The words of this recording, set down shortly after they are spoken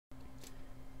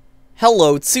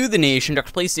Hello to the nation,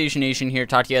 Dr. PlayStation Nation here,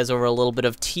 talk to you guys over a little bit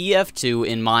of TF2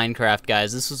 in Minecraft,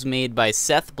 guys. This was made by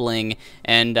Seth Bling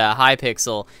and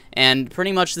Hypixel, and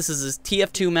pretty much this is a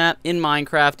TF2 map in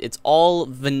Minecraft. It's all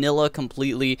vanilla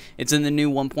completely. It's in the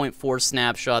new 1.4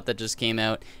 snapshot that just came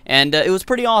out, and it was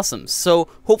pretty awesome. So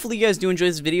hopefully you guys do enjoy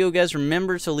this video, guys.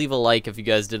 Remember to leave a like if you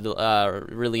guys did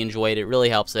really enjoy it. It really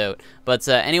helps out. But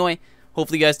anyway,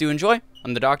 hopefully you guys do enjoy.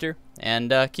 I'm the doctor,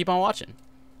 and keep on watching.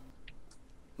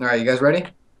 All right, you guys ready?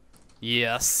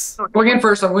 Yes. I'm going in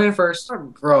first. I'm going in first.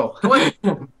 Bro. Wait,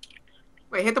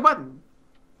 hit the button.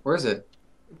 Where is it?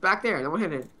 It's back there. No one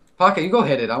hit it. Pocket, you go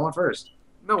hit it. I want first.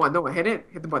 No one. Hit it.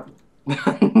 Hit the button.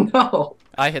 No.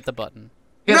 I hit the button.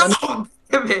 No!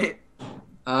 Damn it.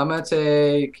 I'm going to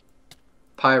take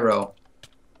Pyro.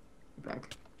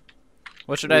 Back.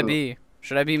 What should I be?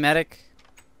 Should I be medic?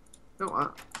 No,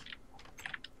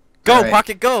 Go, All right.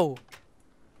 Pocket, go!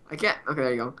 I can't. Okay,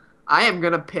 there you go. I am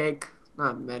gonna pick,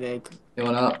 not medic. You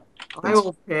want up? I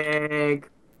will pick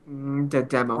the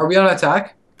demo. Are we on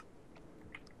attack?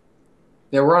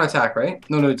 Yeah, we're on attack, right?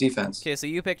 No, defense. Okay, so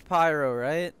you picked Pyro,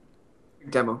 right?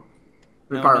 Demo.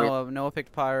 No, Noah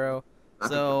picked Pyro. I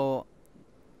picked So,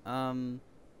 I'm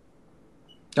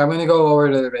going to go over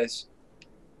to their base.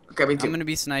 Okay, me too. I'm gonna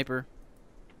be sniper.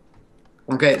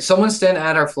 Okay, someone stand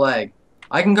at our flag.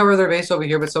 I can cover their base over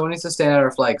here, but someone needs to stand at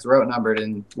our flag 'cause we're outnumbered,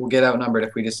 and we'll get outnumbered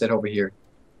if we just sit over here.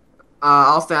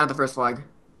 I'll stand at the first flag.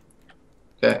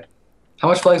 Okay. How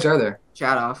much flags are there?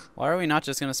 Chat off. Why are we not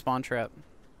just gonna spawn trap?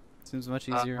 Seems much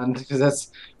easier.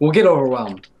 Because we'll get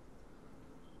overwhelmed.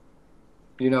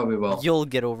 You know we will. You'll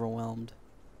get overwhelmed.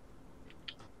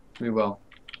 We will.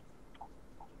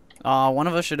 One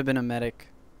of us should have been a medic.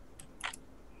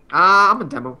 I'm a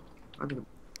demo.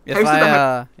 If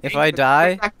Hey, if I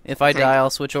die,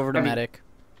 I'll switch over to Okay. medic.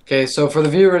 Okay, so for the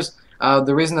viewers,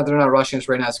 the reason that they're not rushing us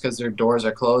right now is because their doors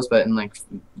are closed, but in like,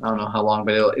 I don't know how long,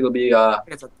 but it'll be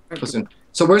soon.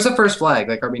 So where's the first flag?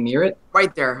 Like, are we near it?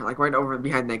 Right there, like right over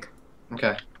behind Nick.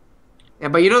 Okay. Yeah,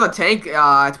 but you know the tank,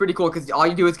 it's pretty cool because all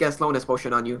you do is get a slowness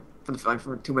potion on you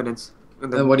for 2 minutes.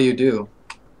 And Then what do you do?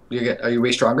 Are you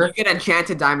way stronger? you get an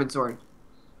enchanted diamond sword.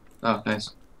 Oh,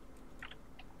 nice.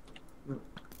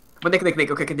 But Nick,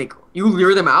 okay, Nick. You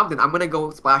lure them out, then I'm gonna go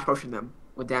splash potion them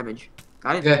with damage.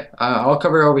 Got it? Okay, I'll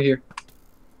cover over here.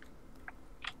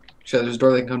 Shit, there's a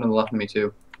door that can come to the left of me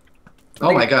too.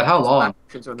 Oh my god, how long?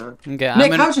 Okay,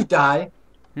 Nick, how'd you die?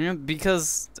 Yeah,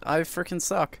 because I freaking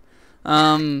suck.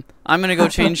 I'm gonna go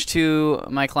change to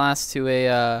my class to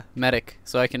a medic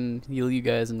so I can heal you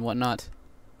guys and whatnot.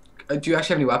 Do you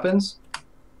actually have any weapons?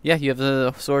 Yeah, you have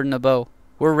the sword and a bow.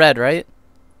 We're red, right?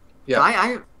 Yeah.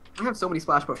 I have so many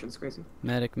splash potions, crazy.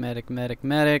 Medic. I'm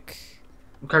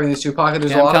covering these two. Pocket,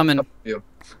 there's Okay, a lot I'm coming. of you.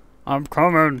 I'm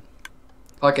coming.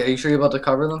 Pocket, are you sure you're about to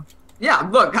cover them? Yeah,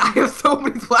 look, I have so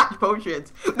many splash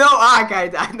potions. No, okay,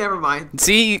 never mind.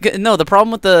 See, no, the problem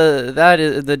with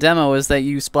the demo is that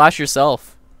you splash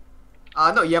yourself.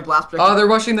 No, you have blast Oh, protection. they're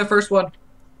rushing the first one.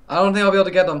 I don't think I'll be able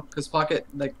to get them because Pocket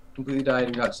like completely died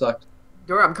and got sucked.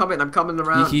 Dora, I'm coming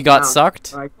around. He got now.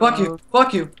 sucked. Like, Fuck you!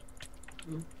 Fuck you!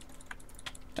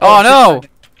 Oh no!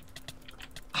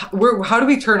 How do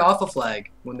we turn off a flag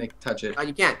when they touch it?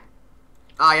 You can't.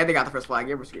 Yeah, they got the first flag.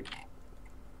 Yeah, we're screwed.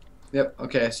 Yep.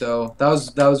 Okay. So that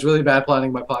was really bad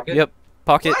planning by Pocket. Yep.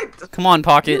 Pocket. What? Come on,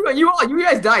 Pocket. You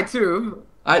guys died too.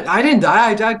 I didn't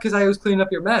die. I died because I was cleaning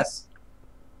up your mess.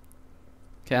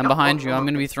 Okay, I'm behind you. I'm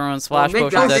gonna be throwing splash Nick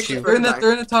potions died, at Nick you. died.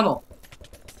 They're in the tunnel.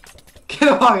 Get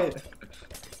a Pocket.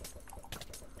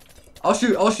 I'll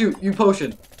shoot. You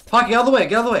potion. Pocket, get out of the way.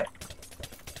 Get out of the way.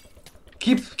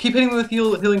 Keep hitting me with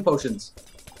healing potions.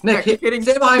 Nick, keep hitting.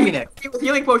 stay behind me, Nick. With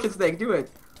healing potions, Nick, do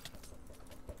it.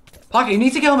 Pocket, you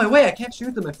need to get out of my way. I can't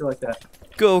shoot them if you're like that.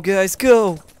 Go, guys,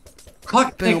 go!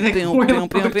 Pocket, Nick, Boom, Nick, boom, boom, boom,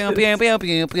 boom, boom, boom,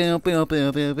 boom, boom,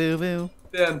 boom, boom, boom, boom.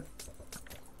 Dan.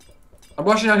 I'm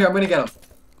rushing out here. I'm gonna get him.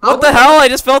 What the hell? I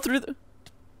just fell through the...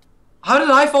 How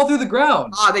did I fall through the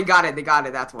ground? They got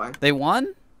it. That's why. They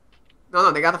won?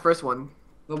 No, they got the first one.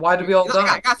 Then why did we all I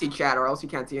die? gotta see chat, or else you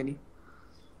can't see any.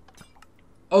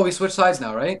 Oh, we switched sides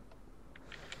now, right?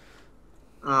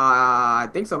 I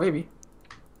think so, maybe.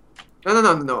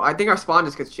 No. I think our spawn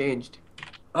just gets changed.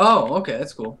 Oh, okay,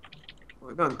 that's cool.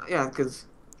 Yeah, because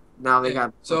now they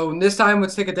got. So this time,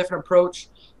 let's take a different approach.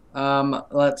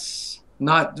 Let's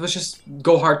just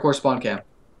go hardcore spawn camp.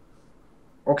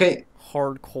 Okay.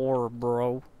 Hardcore,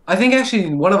 bro. I think actually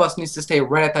one of us needs to stay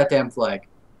right at that damn flag,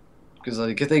 because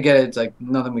like if they get it, it's like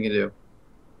nothing we can do.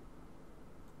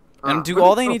 And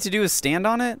all they need to do is stand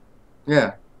on it?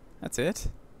 Yeah. That's it?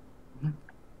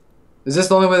 Is this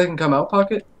the only way they can come out,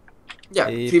 Pocket? Yeah.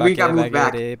 See, we gotta move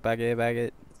back. Back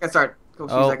it. Let's start. Go a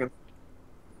few Oh. seconds.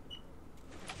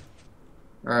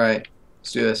 All right,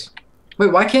 let's do this.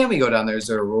 Wait, why can't we go down there? Is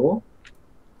there a rule?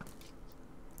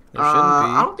 There shouldn't be.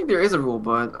 I don't think there is a rule,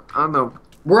 but I don't know.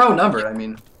 We're outnumbered. I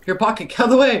mean, here, Pocket, get out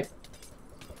of the way.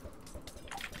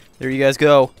 There you guys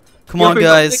go. Come Yo, on, Nick,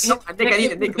 guys. I think I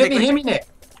need it. Nick, Hit me, Nick.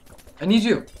 I need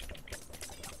you.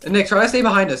 And Nick, try to stay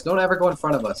behind us. Don't ever go in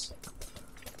front of us.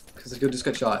 Because you'll just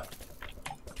get shot.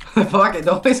 Pocket,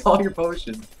 don't waste all your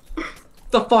potions.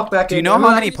 The fuck back Do you in. know Well, how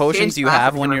I many just potions changed you classes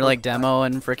have when when I you're like first- demo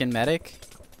and freaking medic?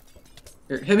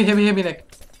 Here, hit me, Nick.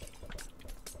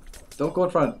 Don't go in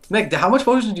front. Nick, how much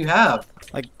potions do you have?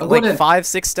 Like I'm going in. 5,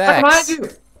 6 Back behind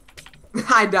stacks. you.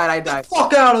 I died.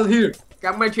 Fuck out of here. Okay,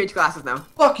 I'm gonna change classes now.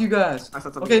 Fuck you guys. I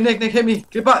said something. Okay, Nick, hit me.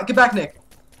 Get back, Nick.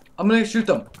 I'm gonna shoot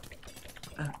them.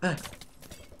 Now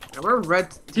we're red.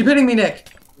 Keep hitting me, Nick.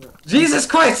 Jesus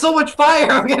Christ, so much fire!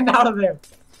 I'm getting out of there.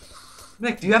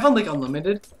 Nick, do you have like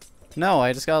unlimited? No,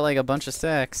 I just got like a bunch of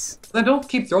stacks. Then don't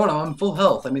keep throwing them. I'm full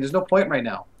health. I mean, there's no point right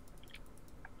now.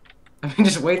 I mean,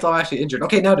 just wait till I'm actually injured.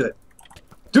 Okay, now do it.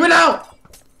 Do it now!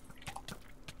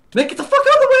 Nick, get the fuck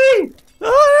out of the way!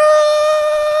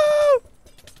 Oh no!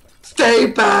 Stay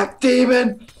back,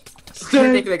 demon!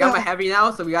 Stay Nick, I'm a back! heavy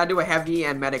now, so we gotta do a heavy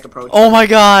and medic approach. Oh my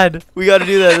god! We gotta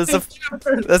do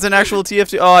that. That's an actual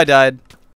TF2. Oh, I died.